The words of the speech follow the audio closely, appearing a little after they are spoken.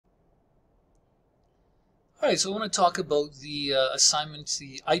Alright, so I want to talk about the assignment,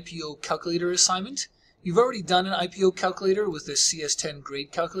 the IPO Calculator assignment. You've already done an IPO Calculator with the CS10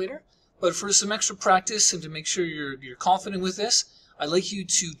 grade calculator, but for some extra practice and to make sure you're confident with this, I'd like you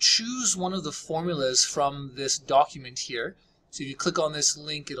to choose one of the formulas from this document here. So if you click on this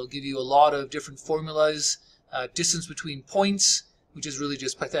link, it'll give you a lot of different formulas, distance between points, which is really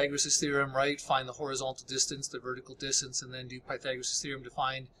just Pythagoras' theorem, right? Find the horizontal distance, the vertical distance, and then do Pythagoras' theorem to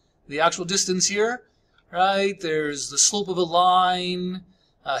find the actual distance here. Right, there's the slope of a line,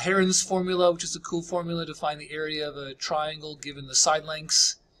 Heron's formula, which is a cool formula to find the area of a triangle given the side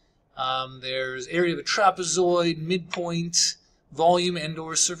lengths. There's area of a trapezoid, midpoint, volume and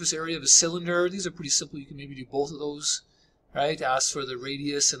or surface area of a cylinder. These are pretty simple. You can maybe do both of those, right? Ask for the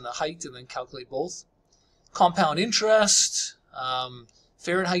radius and the height and then calculate both. Compound interest,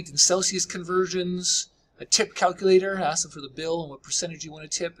 Fahrenheit and Celsius conversions, a tip calculator, ask them for the bill and what percentage you want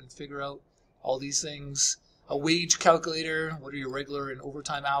to tip and figure out all these things. A wage calculator, what are your regular and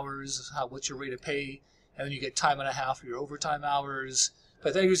overtime hours, what's your rate of pay, and then you get time and a half for your overtime hours.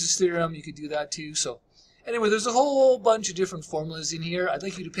 Pythagoras' theorem, you could do that too. So anyway, there's a whole bunch of different formulas in here. I'd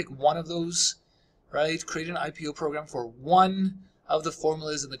like you to pick one of those, right? Create an IPO program for one of the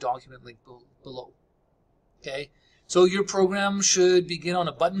formulas in the document link below. Okay, so your program should begin on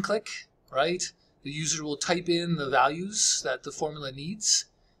a button click, right? The user will type in the values that the formula needs.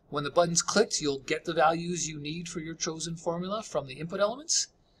 When the button's clicked, you'll get the values you need for your chosen formula from the input elements.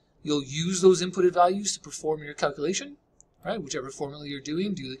 You'll use those inputted values to perform your calculation, right? Whichever formula you're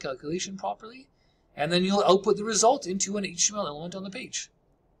doing, do the calculation properly. And then you'll output the result into an HTML element on the page.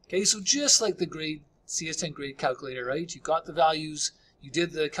 Okay, so just like the grade CS10 grade calculator, right? You got the values, you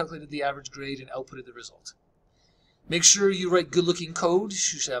calculated the average grade and outputted the result. Make sure you write good looking code. You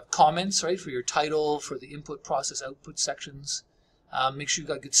should have comments, right? For your title, for the input, process, output sections. Make sure you've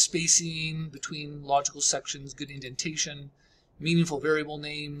got good spacing between logical sections, good indentation, meaningful variable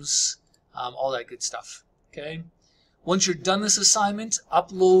names, all that good stuff. Okay. Once you're done this assignment,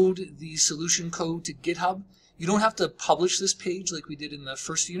 upload the solution code to GitHub. You don't have to publish this page like we did in the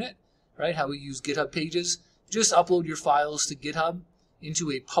first unit, right? How we use GitHub pages. Just upload your files to GitHub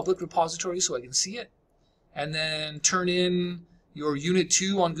into a public repository so I can see it. And then turn in your Unit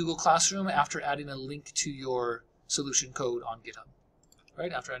 2 on Google Classroom after adding a link to your solution code on GitHub.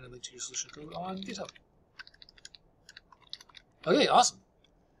 Right, after adding a link to your solution code on GitHub. Okay, awesome.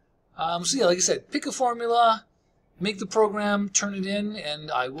 So yeah, like I said, pick a formula, make the program, turn it in, and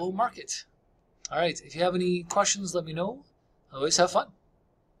I will mark it. All right, if you have any questions, let me know. Otherwise, have fun.